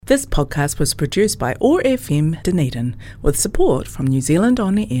This podcast was produced by ORFM Dunedin with support from New Zealand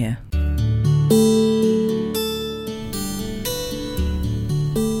On the Air.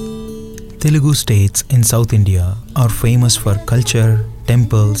 Telugu states in South India are famous for culture,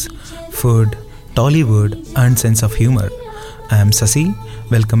 temples, food, Tollywood and sense of humor. I am Sasi,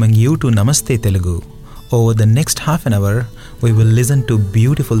 welcoming you to Namasthe Telugu. Over the next half an hour, we will listen to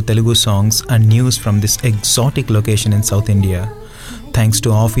beautiful Telugu songs and news from this exotic location in South India. Thanks to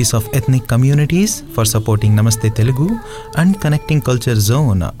Office of Ethnic Communities for supporting Namasthe Telugu and connecting Culture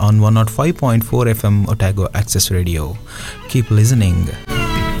Zone on 105.4 FM Otago Access Radio. Keep listening.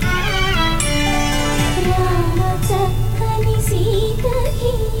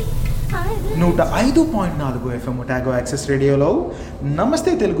 105.4 FM Otago Access రేడియోలో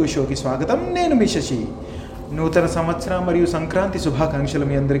నమస్తే తెలుగు షోకి స్వాగతం. నేను మీ శశి. నూతన సంవత్సరం మరియు సంక్రాంతి శుభాకాంక్షలు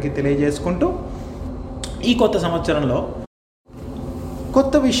మీ అందరికీ తెలియజేసుకుంటూ ఈ కొత్త సంవత్సరంలో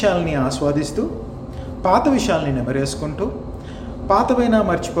కొత్త విషయాల్ని ఆస్వాదిస్తూ పాత విషయాల్ని నెమరేసుకుంటూ పాతవైనా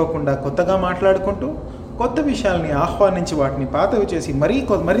మర్చిపోకుండా కొత్తగా మాట్లాడుకుంటూ కొత్త విషయాల్ని ఆహ్వానించి వాటిని పాతవి చేసి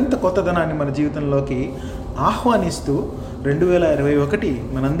మరింత కొత్తదనాన్ని మన జీవితంలోకి ఆహ్వానిస్తూ 2021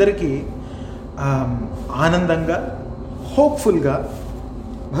 మనందరికీ ఆనందంగా హోప్ఫుల్గా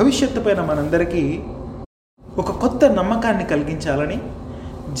భవిష్యత్తు పైన మనందరికీ ఒక కొత్త నమ్మకాన్ని కలిగించాలని,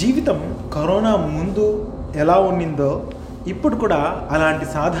 జీవితం కరోనా ముందు ఎలా ఉండిందో ఇప్పుడు కూడా అలాంటి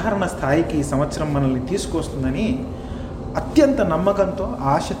సాధారణ స్థాయికి సంవత్సరం మనల్ని తీసుకొస్తుందని అత్యంత నమ్మకంతో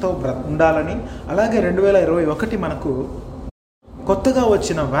ఆశతో ఉండాలని, అలాగే 2021 మనకు కొత్తగా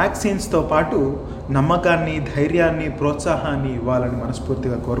వచ్చిన వ్యాక్సిన్స్తో పాటు నమ్మకాన్ని, ధైర్యాన్ని, ప్రోత్సాహాన్ని ఇవ్వాలని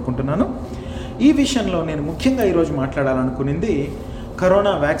మనస్ఫూర్తిగా కోరుకుంటున్నాను. ఈ విషయంలో నేను ముఖ్యంగా ఈరోజు మాట్లాడాలనుకునింది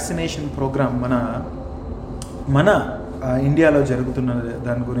కరోనా వ్యాక్సినేషన్ ప్రోగ్రాం మన ఇండియాలో జరుగుతున్న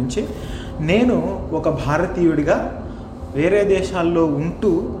దాని గురించి. నేను ఒక భారతీయుడిగా వేరే దేశాల్లో ఉంటూ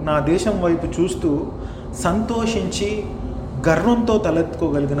నా దేశం వైపు చూస్తూ సంతోషించి గర్వంతో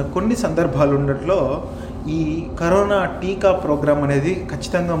తలెత్తుకోగలిగిన కొన్ని సందర్భాలు ఉండట్లో ఈ కరోనా టీకా ప్రోగ్రాం అనేది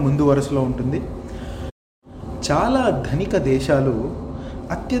ఖచ్చితంగా ముందు వరుసలో ఉంటుంది. చాలా ధనిక దేశాలు,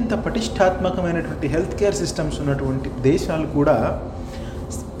 అత్యంత పటిష్టాత్మకమైనటువంటి హెల్త్ కేర్ సిస్టమ్స్ ఉన్నటువంటి దేశాలు కూడా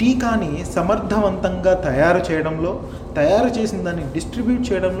టీకాని సమర్థవంతంగా తయారు చేయడంలో, తయారు చేసిన దాన్ని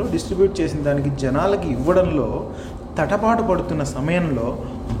డిస్ట్రిబ్యూట్ చేసిన దానికి జనాలకి ఇవ్వడంలో తటపాటు పడుతున్న సమయంలో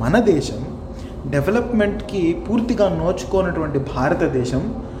మన దేశం, డెవలప్మెంట్కి పూర్తిగా నోచుకోనటువంటి భారతదేశం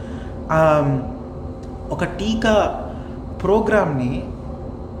ఒక టీకా ప్రోగ్రామ్ని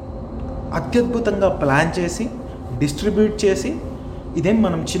అత్యద్భుతంగా ప్లాన్ చేసి డిస్ట్రిబ్యూట్ చేసి, ఇదేం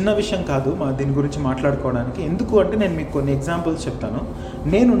మనం చిన్న విషయం కాదు దీని గురించి మాట్లాడుకోవడానికి. ఎందుకు అంటే నేను మీకు కొన్ని ఎగ్జాంపుల్స్ చెప్తాను.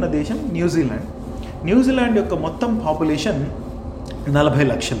 నేనున్న దేశం న్యూజిలాండ్ యొక్క మొత్తం పాపులేషన్ 40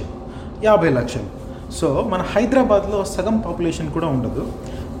 లక్షలు, 50 లక్షలు. సో మన హైదరాబాద్లో సగం పాపులేషన్ కూడా ఉండదు.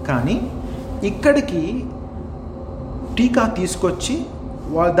 కానీ ఇక్కడికి టీకా తీసుకొచ్చి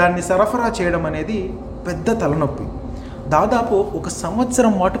దాన్ని సరఫరా చేయడం అనేది పెద్ద తలనొప్పి. దాదాపు ఒక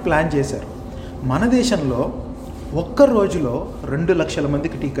సంవత్సరం పాటు ప్లాన్ చేశారు. మన దేశంలో ఒక్క రోజులో 2 లక్షల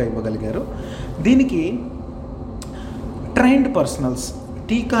మందికి టీకా ఇవ్వగలిగారు. దీనికి ట్రైన్డ్ పర్సనల్స్,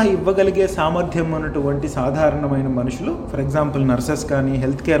 టీకా ఇవ్వగలిగే సామర్థ్యం ఉన్నటువంటి సాధారణమైన మనుషులు, ఫర్ ఎగ్జాంపుల్ నర్సెస్ కానీ,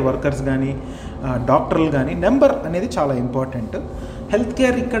 హెల్త్ కేర్ వర్కర్స్ కానీ, డాక్టర్లు కానీ, నెంబర్ అనేది చాలా ఇంపార్టెంట్. హెల్త్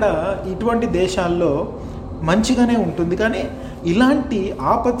కేర్ ఇక్కడ ఇటువంటి దేశాల్లో మంచిగానే ఉంటుంది. కానీ ఇలాంటి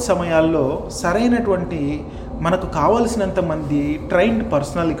ఆపత్ సమయాల్లో సరైనటువంటి మనకు కావలసినంత మంది ట్రైన్డ్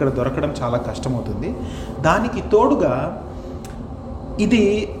పర్సనల్ ఇక్కడ దొరకడం చాలా కష్టమవుతుంది. దానికి తోడుగా ఇది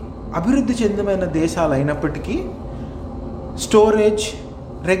అభివృద్ధి చెందిన దేశాలు అయినప్పటికీ స్టోరేజ్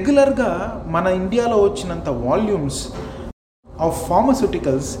రెగ్యులర్గా మన ఇండియాలో వచ్చినంత వాల్యూమ్స్ ఆఫ్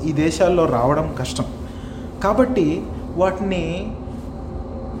ఫార్మస్యూటికల్స్ ఈ దేశాల్లో రావడం కష్టం. కాబట్టి వాటిని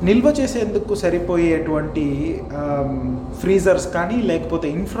నిల్వ చేసేందుకు సరిపోయేటువంటి ఫ్రీజర్స్ కానీ, లేకపోతే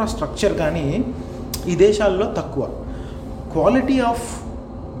ఇన్ఫ్రాస్ట్రక్చర్ కానీ ఈ దేశాల్లో తక్కువ. క్వాలిటీ ఆఫ్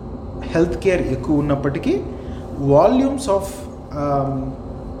హెల్త్ కేర్ ఎక్కువ ఉన్నప్పటికీ వాల్యూమ్స్ ఆఫ్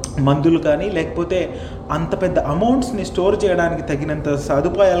మందులు కానీ, లేకపోతే అంత పెద్ద అమౌంట్స్ని స్టోర్ చేయడానికి తగినంత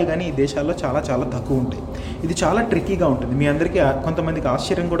సదుపాయాలు కానీ ఈ దేశాల్లో చాలా చాలా తక్కువ ఉంటాయి. ఇది చాలా ట్రిక్కీగా ఉంటుంది. మీ అందరికీ కొంతమందికి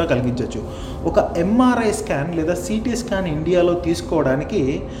ఆశ్చర్యం కూడా కలిగించవచ్చు. ఒక ఎంఆర్ఐ స్కాన్ లేదా సిటీ స్కాన్ ఇండియాలో తీసుకోవడానికి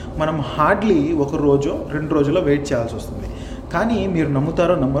మనం హార్డ్లీ 1 రోజో 2 రోజులో వెయిట్ చేయాల్సి వస్తుంది. కానీ మీరు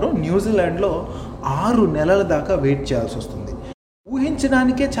నమ్ముతారో నమ్మరో, న్యూజిలాండ్లో 6 నెలల దాకా వెయిట్ చేయాల్సి వస్తుంది.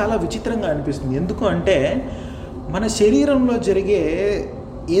 ఊహించడానికే చాలా విచిత్రంగా అనిపిస్తుంది. ఎందుకు అంటే మన శరీరంలో జరిగే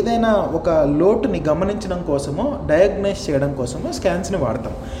ఏదైనా ఒక లోటుని గమనించడం కోసమో, డయాగ్నైజ్ చేయడం కోసమో స్కాన్స్ని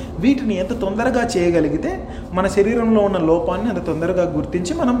వాడతాం. వీటిని ఎంత తొందరగా చేయగలిగితే మన శరీరంలో ఉన్న లోపాన్ని అంత తొందరగా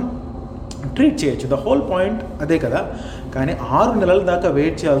గుర్తించి మనం ట్రీట్ చేయొచ్చు. ద హోల్ పాయింట్ అదే కదా. కానీ 6 నెలల దాకా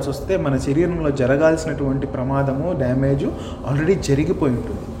వెయిట్ చేయాల్సి వస్తే మన శరీరంలో జరగాల్సినటువంటి ప్రమాదము, డ్యామేజు ఆల్రెడీ జరిగిపోయి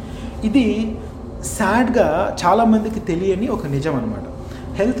ఉంటుంది. ఇది సాడ్గా చాలామందికి తెలియని ఒక నిజం అనమాట.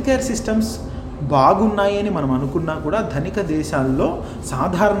 హెల్త్ కేర్ సిస్టమ్స్ బాగున్నాయని మనం అనుకున్నా కూడా ధనిక దేశాల్లో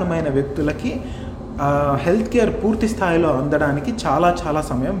సాధారణమైన వ్యక్తులకి హెల్త్ కేర్ పూర్తి స్థాయిలో అందడానికి చాలా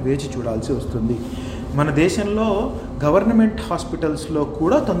సమయం వేచి చూడాల్సి వస్తుంది. మన దేశంలో గవర్నమెంట్ హాస్పిటల్స్లో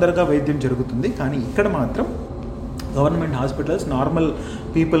కూడా తొందరగా వైద్యం జరుగుతుంది. కానీ ఇక్కడ మాత్రం గవర్నమెంట్ హాస్పిటల్స్ నార్మల్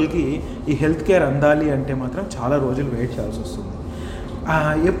పీపుల్కి ఈ హెల్త్ కేర్ అందాలి అంటే మాత్రం చాలా రోజులు వెయిట్ చేయాల్సి వస్తుంది.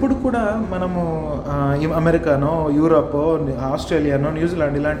 ఎప్పుడు కూడా మనము అమెరికానో, యూరోపో, ఆస్ట్రేలియానో,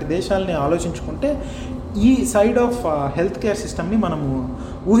 న్యూజిలాండ్ ఇలాంటి దేశాలని ఆలోచించుకుంటే ఈ సైడ్ ఆఫ్ హెల్త్ కేర్ సిస్టమ్ని మనము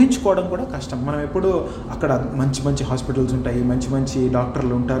ఊహించుకోవడం కూడా కష్టం. మనం ఎప్పుడు అక్కడ మంచి హాస్పిటల్స్ ఉంటాయి, మంచి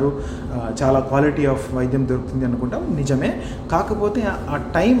డాక్టర్లు ఉంటారు, చాలా క్వాలిటీ ఆఫ్ వైద్యం దొరుకుతుంది అనుకుంటాం. నిజమే. కాకపోతే ఆ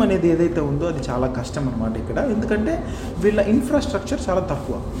టైం అనేది ఏదైతే ఉందో అది చాలా కష్టం అనమాట ఇక్కడ. ఎందుకంటే వీళ్ళ ఇన్ఫ్రాస్ట్రక్చర్ చాలా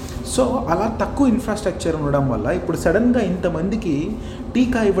తక్కువ. సో అలా తక్కువ ఇన్ఫ్రాస్ట్రక్చర్ ఉండడం వల్ల ఇప్పుడు సడన్గా ఇంతమందికి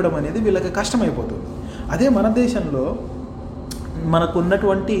టీకా ఇవ్వడం అనేది వీళ్ళకి కష్టమైపోతుంది. అదే మన దేశంలో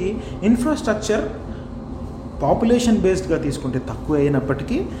మనకున్నటువంటి ఇన్ఫ్రాస్ట్రక్చర్ పాపులేషన్ బేస్డ్గా తీసుకుంటే తక్కువ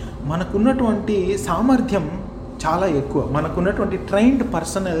అయినప్పటికీ మనకున్నటువంటి సామర్థ్యం చాలా ఎక్కువ, మనకున్నటువంటి ట్రైన్డ్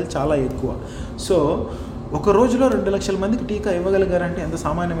పర్సనల్ చాలా ఎక్కువ. సో ఒక రోజులో 2 లక్షల మందికి టీకా ఇవ్వగలిగారంటే ఎంత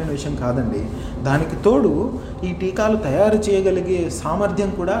సామాన్యమైన విషయం కాదండి. దానికి తోడు ఈ టీకాలు తయారు చేయగలిగే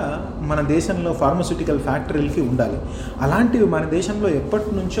సామర్థ్యం కూడా మన దేశంలో ఫార్మస్యూటికల్ ఫ్యాక్టరీలకి ఉండాలి. అలాంటివి మన దేశంలో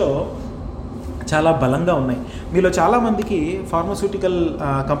ఎప్పటి నుంచో చాలా బలంగా ఉన్నాయి. మీలో చాలామందికి ఫార్మస్యూటికల్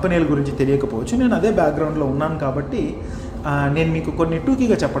కంపెనీల గురించి తెలియకపోవచ్చు. నేను అదే బ్యాక్గ్రౌండ్లో ఉన్నాను కాబట్టి నేను మీకు కొన్ని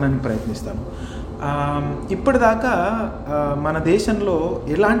టూకీగా చెప్పడానికి ప్రయత్నిస్తాను. ఇప్పటిదాకా మన దేశంలో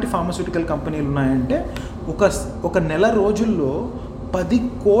ఎలాంటి ఫార్మస్యూటికల్ కంపెనీలు ఉన్నాయంటే ఒక నెల రోజుల్లో 10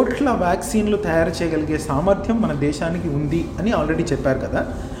 కోట్ల వ్యాక్సిన్లు తయారు చేయగలిగే సామర్థ్యం మన దేశానికి ఉంది అని ఆల్రెడీ చెప్పారు కదా.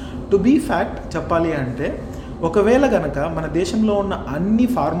 టు బీ ఫ్యాక్ట్ చెప్పాలి అంటే ఒకవేళ కనుక మన దేశంలో ఉన్న అన్ని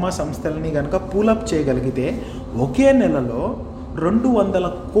ఫార్మా సంస్థలని కనుక పూలప్ చేయగలిగితే ఒకే నెలలో 200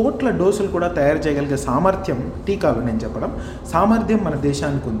 కోట్ల డోసులు కూడా తయారు చేయగలిగే సామర్థ్యం, టీకాలు నేను చెప్పడం సామర్థ్యం మన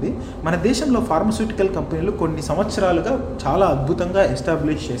దేశానికి ఉంది. మన దేశంలో ఫార్మస్యూటికల్ కంపెనీలు కొన్ని సంవత్సరాలుగా చాలా అద్భుతంగా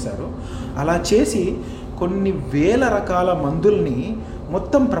ఎస్టాబ్లిష్ చేశారు. అలా చేసి కొన్ని వేల రకాల మందుల్ని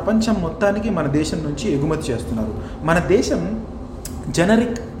మొత్తం ప్రపంచం మొత్తానికి మన దేశం నుంచి ఎగుమతి చేస్తున్నారు. మన దేశం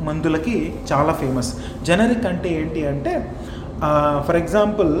జెనరిక్ మందులకి చాలా ఫేమస్. జెనరిక్ అంటే ఏంటి అంటే ఫర్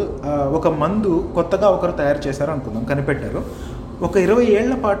ఎగ్జాంపుల్ ఒక మందు కొత్తగా ఒకరు తయారు చేశారు అనుకుందాం, కనిపెట్టారు. ఒక 20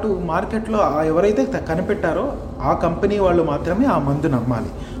 ఏళ్ల పాటు మార్కెట్లో ఎవరైతే కనిపెట్టారో ఆ కంపెనీ వాళ్ళు మాత్రమే ఆ మందు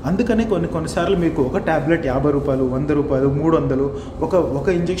నమ్మాలి. అందుకనే కొన్నిసార్లు మీకు ఒక ట్యాబ్లెట్ 50 రూపాయలు, 100 రూపాయలు, 300, ఒక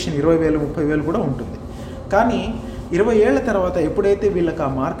ఇంజెక్షన్ 20,000, 30,000 కూడా ఉంటుంది. కానీ 20 ఏళ్ల తర్వాత ఎప్పుడైతే వీళ్ళకి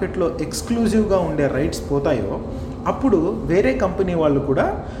ఆ మార్కెట్లో ఎక్స్క్లూజివ్గా ఉండే రైట్స్ పోతాయో అప్పుడు వేరే కంపెనీ వాళ్ళు కూడా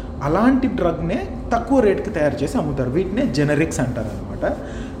అలాంటి డ్రగ్నే తక్కువ రేట్కి తయారు చేసి అమ్ముతారు. వీటినే జెనరిక్స్ అంటారు అనమాట.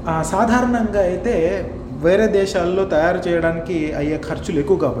 సాధారణంగా అయితే వేరే దేశాల్లో తయారు చేయడానికి అయ్యే ఖర్చులు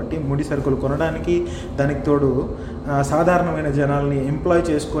ఎక్కువ కాబట్టి ముడి సరుకులు కొనడానికి, దానికి తోడు సాధారణమైన జనాల్ని ఎంప్లాయ్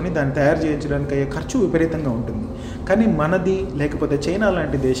చేసుకొని దాన్ని తయారు చేయించడానికి అయ్యే ఖర్చు విపరీతంగా ఉంటుంది. కానీ మనది లేకపోతే చైనా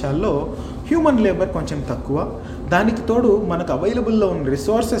లాంటి దేశాల్లో హ్యూమన్ లేబర్ కొంచెం తక్కువ, దానికి తోడు మనకు అవైలబుల్లో ఉన్న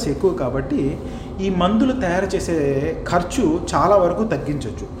రిసోర్సెస్ ఎక్కువ కాబట్టి ఈ మందులు తయారు చేసే ఖర్చు చాలా వరకు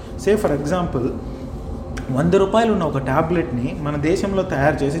తగ్గించవచ్చు. సే ఫర్ ఎగ్జాంపుల్ 100 రూపాయలు ఉన్న ఒక ట్యాబ్లెట్ని మన దేశంలో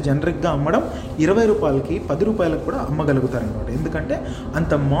తయారు చేసి జనరిక్గా అమ్మడం 20 రూపాయలకి, 10 రూపాయలకు కూడా అమ్మగలుగుతారనమాట. ఎందుకంటే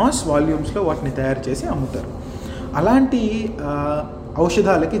అంత మాస్ వాల్యూమ్స్లో వాటిని తయారు చేసి అమ్ముతారు. అలాంటి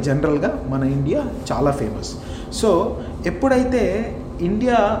ఔషధాలకి జనరల్గా మన ఇండియా చాలా ఫేమస్. సో ఎప్పుడైతే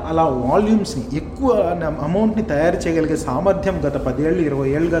ఇండియా అలా వాల్యూమ్స్ని ఎక్కువ అమౌంట్ని తయారు చేయగలిగే సామర్థ్యం గత 10 ఏళ్ళు 20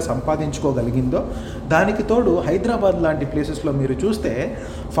 ఏళ్ళుగా సంపాదించుకోగలిగిందో, దానికి తోడు హైదరాబాద్ లాంటి ప్లేసెస్లో మీరు చూస్తే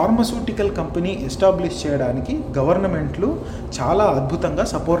ఫార్మస్యూటికల్ కంపెనీ ఎస్టాబ్లిష్ చేయడానికి గవర్నమెంట్లు చాలా అద్భుతంగా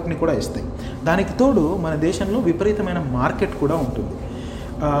సపోర్ట్ని కూడా ఇస్తాయి. దానికి తోడు మన దేశంలో విపరీతమైన మార్కెట్ కూడా ఉంటుంది.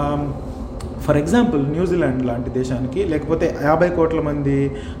 ఫర్ ఎగ్జాంపుల్ న్యూజిలాండ్ లాంటి దేశానికి, లేకపోతే 50 కోట్ల మంది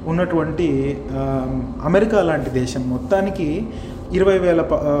ఉన్నటువంటి అమెరికా లాంటి దేశం మొత్తానికి 20,000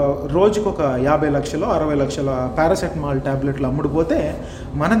 రోజుకు ఒక 50 లక్షలు 60 లక్షల పారాసెటమాల్ ట్యాబ్లెట్లు అమ్ముడుపోతే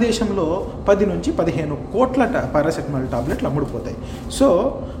మన దేశంలో 10 నుంచి 15 కోట్ల పారాసెటమాల్ ట్యాబ్లెట్లు అమ్ముడుపోతాయి. సో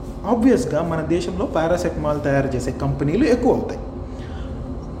ఆబ్వియస్గా మన దేశంలో పారాసెటమాల్ తయారు చేసే కంపెనీలు ఎక్కువ అవుతాయి.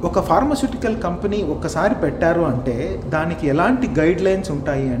 ఒక ఫార్మస్యూటికల్ కంపెనీ ఒక్కసారి పెట్టారు అంటే దానికి ఎలాంటి గైడ్ లైన్స్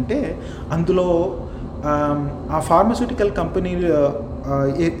ఉంటాయి అంటే అందులో ఆ ఫార్మస్యూటికల్ కంపెనీ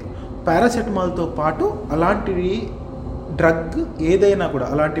పారాసెటమాల్తో పాటు అలాంటివి డ్రగ్ ఏదైనా కూడా,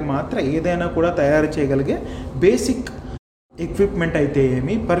 అలాంటి మాత్ర ఏదైనా కూడా తయారు చేయగలిగే బేసిక్ ఎక్విప్మెంట్ అయితే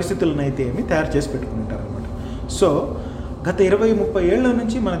ఏమి, పరిస్థితులను అయితే ఏమి తయారు చేసి పెట్టుకుంటారు అనమాట. సో గత 20-30 ఏళ్ల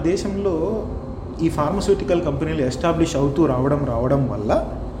నుంచి మన దేశంలో ఈ ఫార్మస్యూటికల్ కంపెనీలు ఎస్టాబ్లిష్ అవుతూ రావడం వల్ల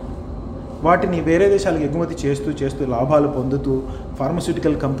వాటిని వేరే దేశాలకు ఎగుమతి చేస్తూ లాభాలు పొందుతూ,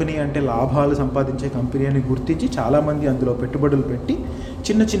 ఫార్మస్యూటికల్ కంపెనీ అంటే లాభాలు సంపాదించే కంపెనీ అని గుర్తించి చాలామంది అందులో పెట్టుబడులు పెట్టి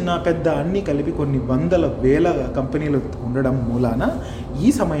చిన్న పెద్ద అన్నీ కలిపి కొన్ని వందల వేల కంపెనీలు ఉండడం మూలాన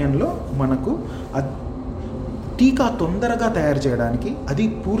ఈ సమయంలో మనకు టీకా తొందరగా తయారు చేయడానికి, అది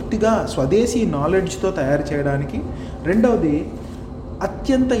పూర్తిగా స్వదేశీ నాలెడ్జ్తో తయారు చేయడానికి, రెండవది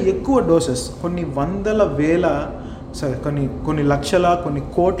అత్యంత ఎక్కువ డోసెస్, కొన్ని వందల వేల, కొన్ని లక్షల, కొన్ని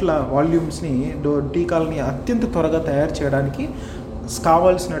కోట్ల వాల్యూమ్స్ని టీకాలని అత్యంత త్వరగా తయారు చేయడానికి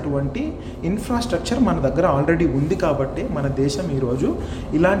కావాల్సినటువంటి ఇన్ఫ్రాస్ట్రక్చర్ మన దగ్గర ఆల్రెడీ ఉంది. కాబట్టి మన దేశం ఈరోజు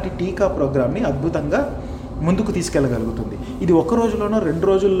ఇలాంటి టీకా ప్రోగ్రామ్ని అద్భుతంగా ముందుకు తీసుకెళ్ళగలుగుతుంది. ఇది ఒక రోజులోనో 2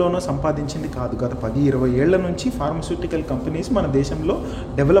 రోజుల్లోనో సంపాదించింది కాదు. గత 10-20 ఏళ్ల నుంచి ఫార్మస్యూటికల్ కంపెనీస్ మన దేశంలో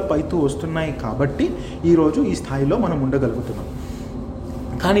డెవలప్ అవుతూ వస్తున్నాయి కాబట్టి ఈరోజు ఈ స్థాయిలో మనం ఉండగలుగుతున్నాం.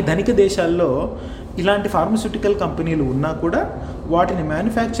 కానీ ధనిక దేశాల్లో ఇలాంటి ఫార్మస్యూటికల్ కంపెనీలు ఉన్నా కూడా వాటిని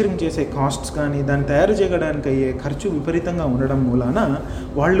మ్యానుఫ్యాక్చరింగ్ చేసే కాస్ట్స్ కానీ, దాన్ని తయారు చేయడానికి అయ్యే ఖర్చు విపరీతంగా ఉండడం మూలాన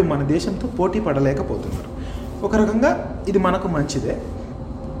వాళ్ళు మన దేశంతో పోటీ పడలేకపోతున్నారు. ఒక రకంగా ఇది మనకు మంచిదే.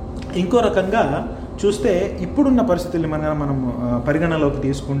 ఇంకో రకంగా చూస్తే ఇప్పుడున్న పరిస్థితుల్ని మనం పరిగణలోకి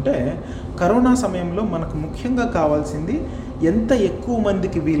తీసుకుంటే, కరోనా సమయంలో మనకు ముఖ్యంగా కావాల్సింది ఎంత ఎక్కువ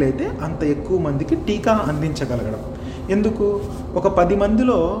మందికి వీలైతే అంత ఎక్కువ మందికి టీకా అందించగలగడం. ఎందుకు? ఒక 10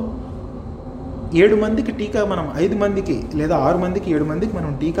 మందిలో 7 మందికి టీకా, మనం 5 మందికి లేదా 6 మందికి 7 మందికి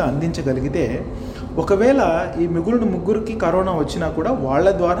మనం టీకా అందించగలిగితే, ఒకవేళ ఈ మిగులున 3 కరోనా వచ్చినా కూడా వాళ్ళ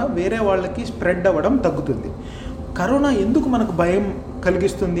ద్వారా వేరే వాళ్ళకి స్ప్రెడ్ అవ్వడం తగ్గుతుంది. కరోనా ఎందుకు మనకు భయం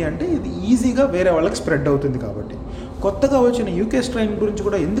కలిగిస్తుంది అంటే, ఇది ఈజీగా వేరే వాళ్ళకి స్ప్రెడ్ అవుతుంది కాబట్టి. కొత్తగా వచ్చిన యూకే స్ట్రెయిన్ గురించి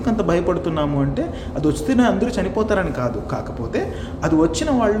కూడా ఎందుకంత భయపడుతున్నాము అంటే, అది వస్తేనే అందరూ చనిపోతారని కాదు, కాకపోతే అది వచ్చిన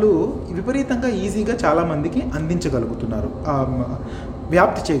వాళ్ళు విపరీతంగా ఈజీగా చాలామందికి అందించగలుగుతున్నారు,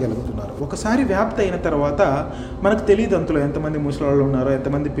 వ్యాప్తి చేయగలుగుతున్నారు. ఒకసారి వ్యాప్తి అయిన తర్వాత మనకు తెలియదు అంతలో ఎంతమంది ముసలాళ్ళు ఉన్నారో,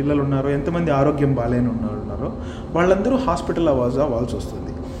 ఎంతమంది పిల్లలు ఉన్నారో, ఎంతమంది ఆరోగ్యం బాగాలేని ఉన్నారో, వాళ్ళందరూ హాస్పిటల్ అవ్వాల్సి వస్తుంది.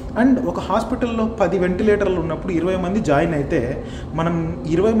 అండ్ ఒక హాస్పిటల్లో 10 వెంటిలేటర్లు ఉన్నప్పుడు 20 మంది జాయిన్ అయితే మనం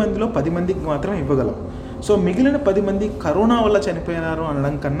 20 మందిలో 10 మందికి మాత్రం ఇవ్వగలం. సో మిగిలిన 10 మంది కరోనా వల్ల చనిపోయినారు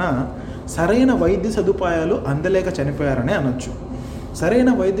అనడం కన్నా సరైన వైద్య సదుపాయాలు అందలేక చనిపోయారనే అనొచ్చు. సరైన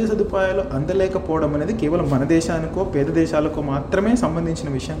వైద్య సదుపాయాలు అందలేకపోవడం అనేది కేవలం మన దేశానికో పేద దేశాలకో మాత్రమే సంబంధించిన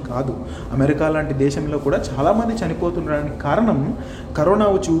విషయం కాదు. అమెరికా లాంటి దేశంలో కూడా చాలామంది చనిపోతుండడానికి కారణం కరోనా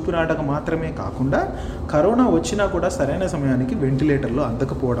వచ్చి ఊపిరాటక మాత్రమే కాకుండా, కరోనా వచ్చినా కూడా సరైన సమయానికి వెంటిలేటర్లు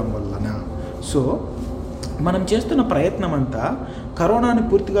అందకపోవడం వలన. సో మనం చేస్తున్న ప్రయత్నం అంతా కరోనాని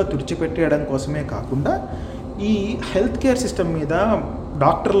పూర్తిగా తుడిచిపెట్టేయడం కోసమే కాకుండా, ఈ హెల్త్ కేర్ సిస్టమ్ మీద,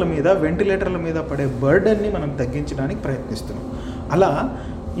 డాక్టర్ల మీద, వెంటిలేటర్ల మీద పడే బర్డన్ని మనం తగ్గించడానికి ప్రయత్నిస్తున్నాం. అలా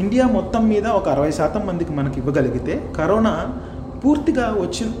ఇండియా మొత్తం మీద ఒక 60% మందికి మనకి ఇవ్వగలిగితే, కరోనా పూర్తిగా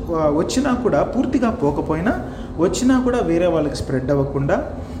వచ్చినా కూడా, పూర్తిగా పోకపోయినా వచ్చినా కూడా వేరే వాళ్ళకి స్ప్రెడ్ అవ్వకుండా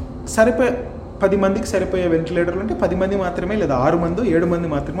 10 మందికి సరిపోయే వెంటిలేటర్లు అంటే 10 మంది మాత్రమే, లేదా 6 మంది 7 మంది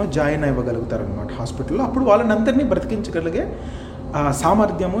మాత్రమే జాయిన్ అవ్వగలుగుతారు అనమాట హాస్పిటల్లో. అప్పుడు వాళ్ళని అందరినీ బ్రతికించగలిగే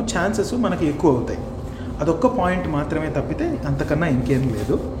సామర్థ్యము, ఛాన్సెస్ మనకి ఎక్కువ అవుతాయి. అదొక్క పాయింట్ మాత్రమే తప్పితే అంతకన్నా ఇంకేం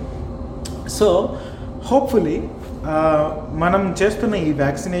లేదు. సో హోప్ఫుల్లీ మనం చేస్తున్న ఈ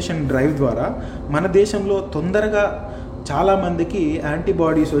వ్యాక్సినేషన్ డ్రైవ్ ద్వారా మన దేశంలో తొందరగా చాలామందికి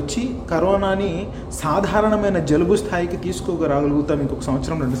యాంటీబాడీస్ వచ్చి కరోనాని సాధారణమైన జలుబు స్థాయికి తీసుకోగలుగుతాం ఇంకొక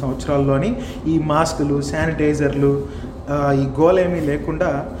 1-2 సంవత్సరాల్లోని. ఈ మాస్కులు, శానిటైజర్లు, ఈ గోలేమీ లేకుండా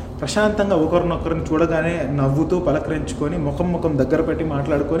ప్రశాంతంగా ఒకరినొకరిని చూడగానే నవ్వుతూ పలకరించుకొని, ముఖం దగ్గర పెట్టి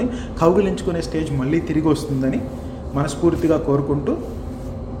మాట్లాడుకొని కౌగిలించుకునే స్టేజ్ మళ్ళీ తిరిగి వస్తుందని మనస్ఫూర్తిగా కోరుకుంటూ,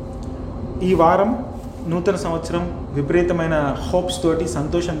 ఈ వారం నూతన సంవత్సరం విపరీతమైన హోప్స్ తోటి,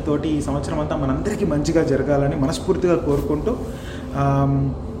 సంతోషంతో ఈ సంవత్సరం అంతా మనందరికీ మంచిగా జరగాలని మనస్ఫూర్తిగా కోరుకుంటూ,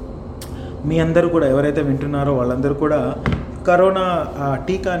 మీ అందరూ కూడా ఎవరైతే వింటున్నారో వాళ్ళందరూ కూడా కరోనా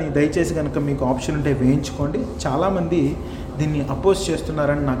టీకాని దయచేసి కనుక మీకు ఆప్షన్ ఉంటే వేయించుకోండి. చాలామంది దీన్ని అపోజ్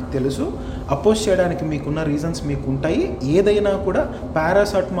చేస్తున్నారని నాకు తెలుసు. అపోజ్ చేయడానికి మీకున్న రీజన్స్ మీకు ఉంటాయి. ఏదైనా కూడా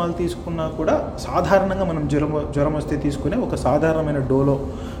పారాసెటమాల్ తీసుకున్నా కూడా సాధారణంగా మనం జ్వరం వస్తే తీసుకునే ఒక సాధారణమైన డోలో,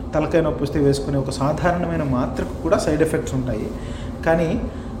 తలకాయ నొప్పి వస్తే వేసుకునే ఒక సాధారణమైన మాత్రకు కూడా సైడ్ ఎఫెక్ట్స్ ఉంటాయి. కానీ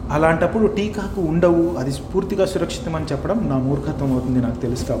అలాంటప్పుడు టీకాకు ఉండవు, అది పూర్తిగా సురక్షితం అని చెప్పడం నా మూర్ఖత్వం అవుతుంది నాకు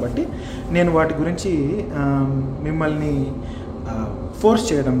తెలుసు. కాబట్టి నేను వాటి గురించి మిమ్మల్ని ఫోర్స్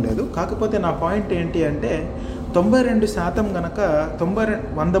చేయడం లేదు. కాకపోతే నా పాయింట్ ఏంటి అంటే, 92% కనుక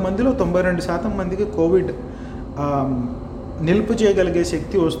 100 మందిలో 92% మందికి కోవిడ్ నిలుపు చేయగలిగే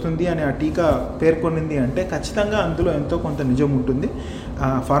శక్తి వస్తుంది అని ఆ టీకా పేర్కొనింది అంటే ఖచ్చితంగా అందులో ఎంతో కొంత నిజం ఉంటుంది.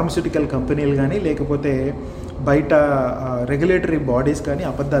 ఫార్మస్యూటికల్ కంపెనీలు కానీ, లేకపోతే బయట రెగ్యులేటరీ బాడీస్ కానీ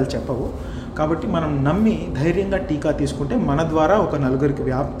అబద్ధాలు చెప్పవు. కాబట్టి మనం నమ్మి ధైర్యంగా టీకా తీసుకుంటే మన ద్వారా ఒక నలుగురికి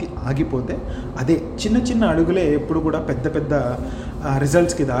వ్యాప్తి ఆగిపోతే అదే చిన్న చిన్న అడుగులే ఎప్పుడు కూడా పెద్ద పెద్ద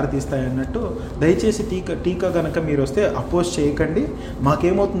రిజల్ట్స్కి దారితీస్తాయి అన్నట్టు, దయచేసి టీకా కనుక మీరు వస్తే అపోజ్ చేయకండి,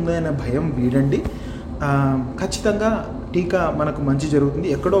 మాకేమవుతుందో అనే భయం వీడండి. ఖచ్చితంగా టీకా మనకు మంచి జరుగుతుంది.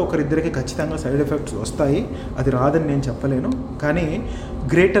 ఎక్కడో ఒకరిద్దరికి ఖచ్చితంగా సైడ్ ఎఫెక్ట్స్ వస్తాయి, అది రాదని నేను చెప్పలేను. కానీ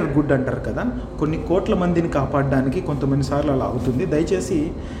గ్రేటర్ గుడ్ అంటారు కదా, కొన్ని కోట్ల మందిని కాపాడడానికి కొంతమంది సార్లు అలా అవుతుంది. దయచేసి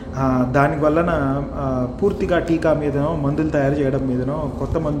దాని వలన పూర్తిగా టీకా మీదనో, మందులు తయారు చేయడం మీదనో,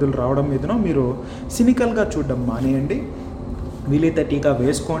 కొత్త మందులు రావడం మీదనో మీరు సినికల్గా చూడడం మానేయండి. వీలైతే టీకా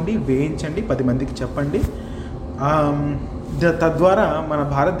వేసుకోండి, వేయించండి, 10 మందికి చెప్పండి. తద్వారా మన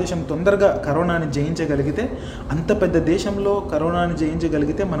భారతదేశం తొందరగా కరోనాని జయించగలిగితే, అంత పెద్ద దేశంలో కరోనాని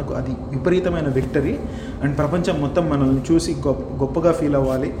జయించగలిగితే మనకు అది విపరీతమైన విక్టరీ. అండ్ ప్రపంచం మొత్తం మనల్ని చూసి గొప్పగా ఫీల్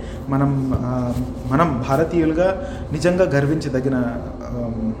అవ్వాలి. మనం భారతీయులుగా నిజంగా గర్వించదగిన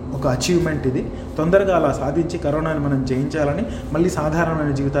ఒక అచీవ్మెంట్ ఇది. తొందరగా అలా సాధించి కరోనాని మనం జయించాలని, మళ్ళీ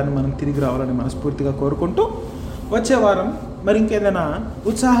సాధారణమైన జీవితాన్ని మనం తిరిగి రావాలని మనస్ఫూర్తిగా కోరుకుంటూ, వచ్చే వారం మరి ఇంకేదైనా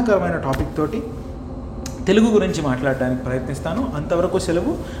ఉత్సాహకరమైన టాపిక్ తోటి తెలుగు గురించి మాట్లాడడానికి ప్రయత్నిస్తాను. అంతవరకు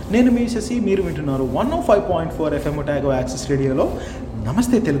సెలవు. నేను మీ శశి, మీరు వింటున్నారు 105.4 FM ట్యాగో యాక్సెస్ రేడియోలో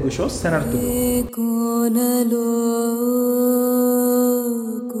నమస్తే తెలుగు షో శనార్థులు.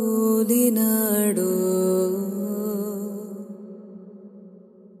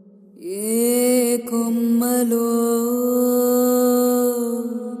 ఏ కొమ్మలో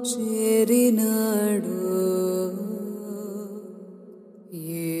చేరినాడు,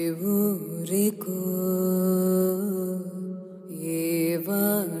 ఏ ఊరికో ఏ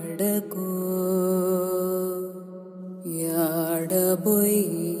వాడకో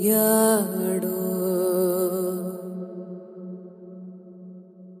యాడబోయ్యాడో.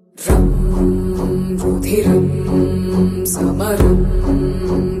 రం రుధిరం సమరం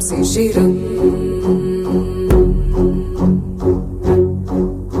శిశిరం,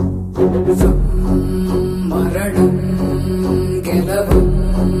 మరణం గెలవం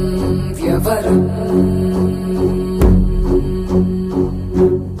వ్యవరం,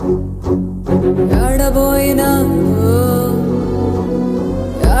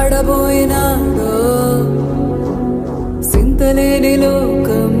 యాడబోయినాడో సింతలేని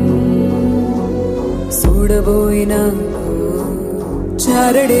లోకం చూడబోయినాడో.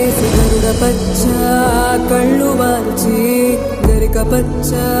 చారడేసి గరుడ పచ్చ కళ్ళు మార్చి గరిక పచ్చ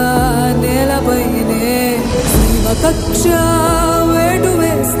నేలపైనే సీమ కక్ష వేటు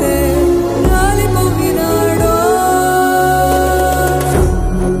వేస్తే రాలిపోయినాడో.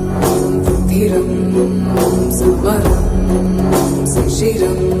 రుధిరం సమరం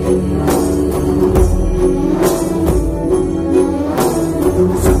శిశిరం,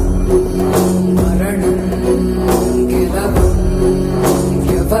 మరణం గెలవం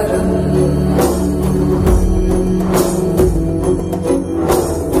వ్యవరం.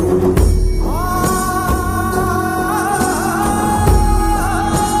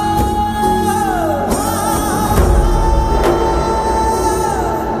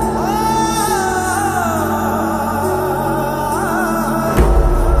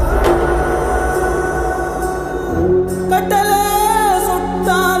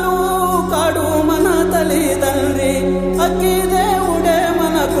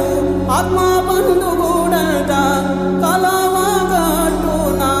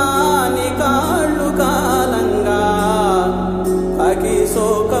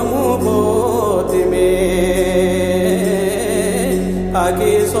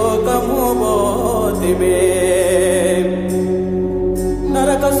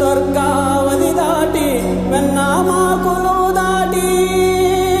 నరక స్వర్గావధి దాటి వెన్నామాకులు దాటి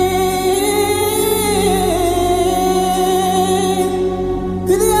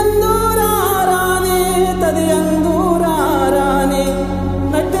ఇది అందూరారాని తది అందూరారాని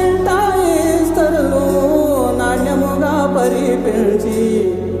నట్టింటాయిస్తరులు నాణ్యముగా పరిపించి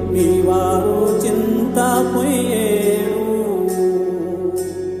మీ వారు చింత పోయేరు,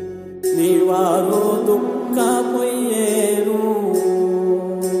 మీ వారు దుఃఖ పోయేరు.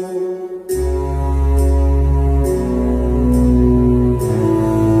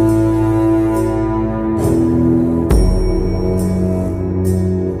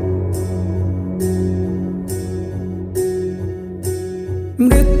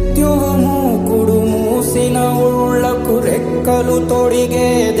 మృత్యువు మూకుడు మూసిన ఉళ్లకు రెక్కలు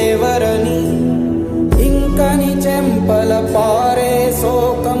తొడిగేదెవరని, ఇంకని చెంపల పారే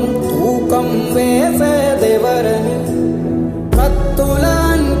శోకం తూకం వేసేదెవరని, కత్తుల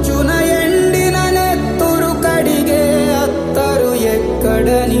అంచున ఎండిన నెత్తురు కడిగే అత్తరు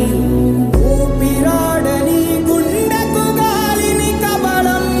ఎక్కడని, ఊపిరాడని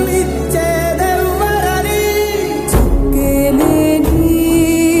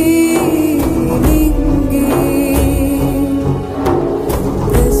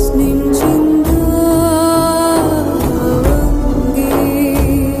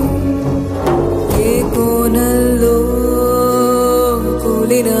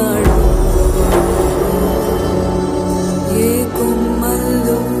పండినాడు ఏ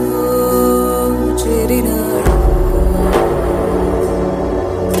కొమ్మల్లో చేరినాడు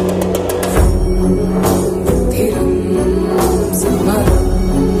రుధిరం సమరం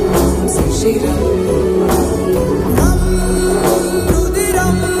శిశిరం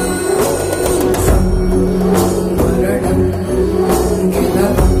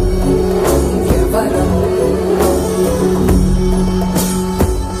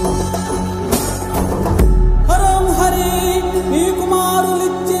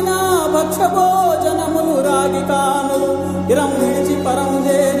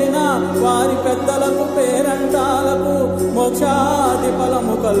వారి పెద్దలకు పేరంటాలకు మోక్షాది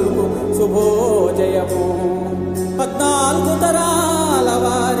ఫలము కలుగు శుభోజయము 14 తరాల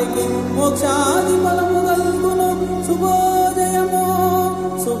వారికి మోక్షాది ఫలము కలుగును శుభోజయము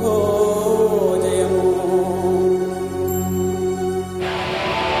శుభోజయము.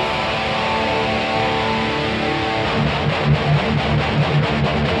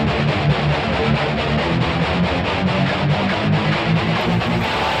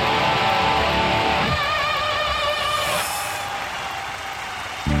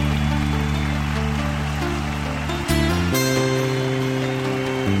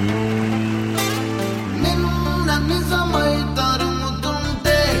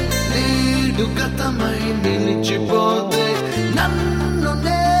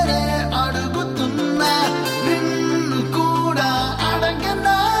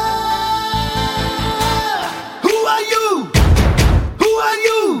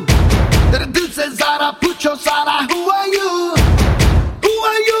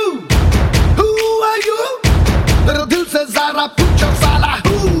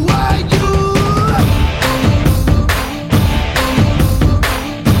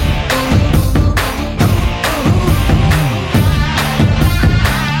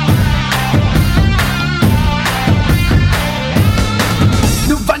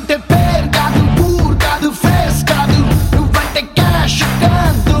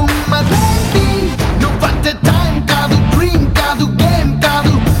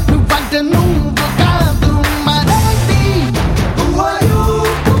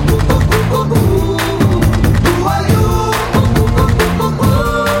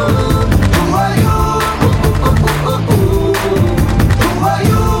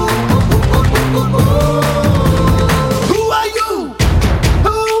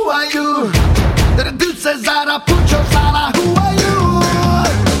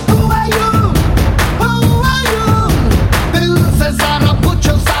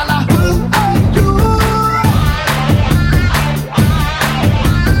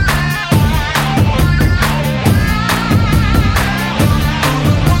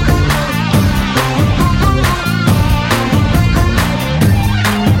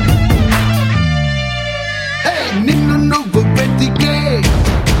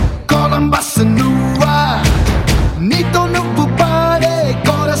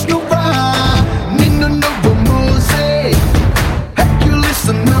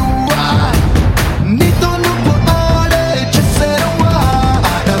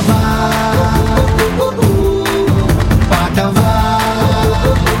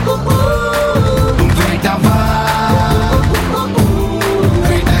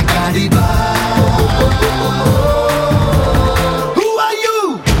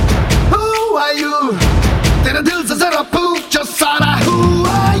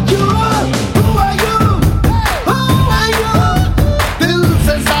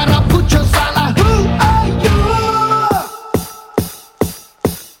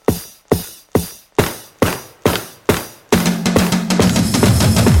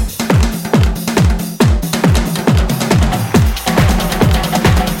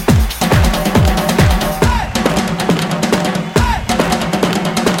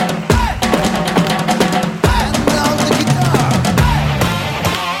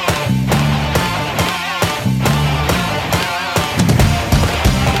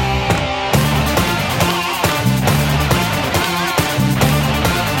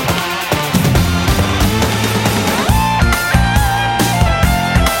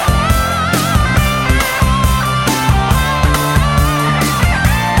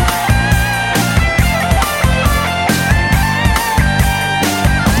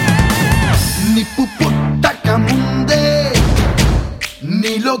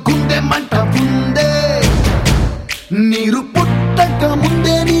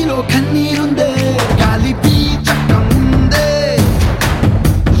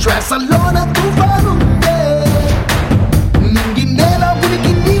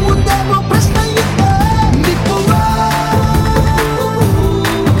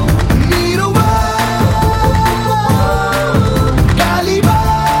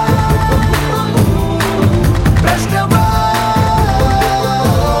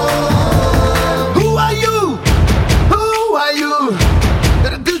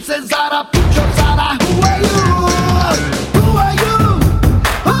 से ज़रा पूछो ज़रा who are you? Who are you?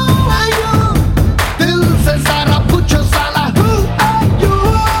 Who are you? दिल से ज़रा पूछो ज़रा who are you?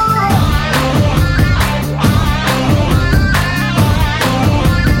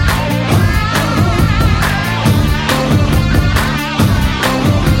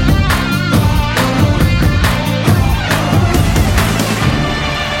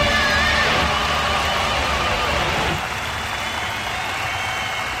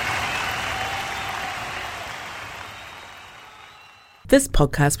 This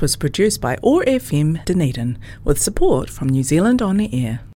podcast was produced by OAR FM Dunedin with support from New Zealand On the Air.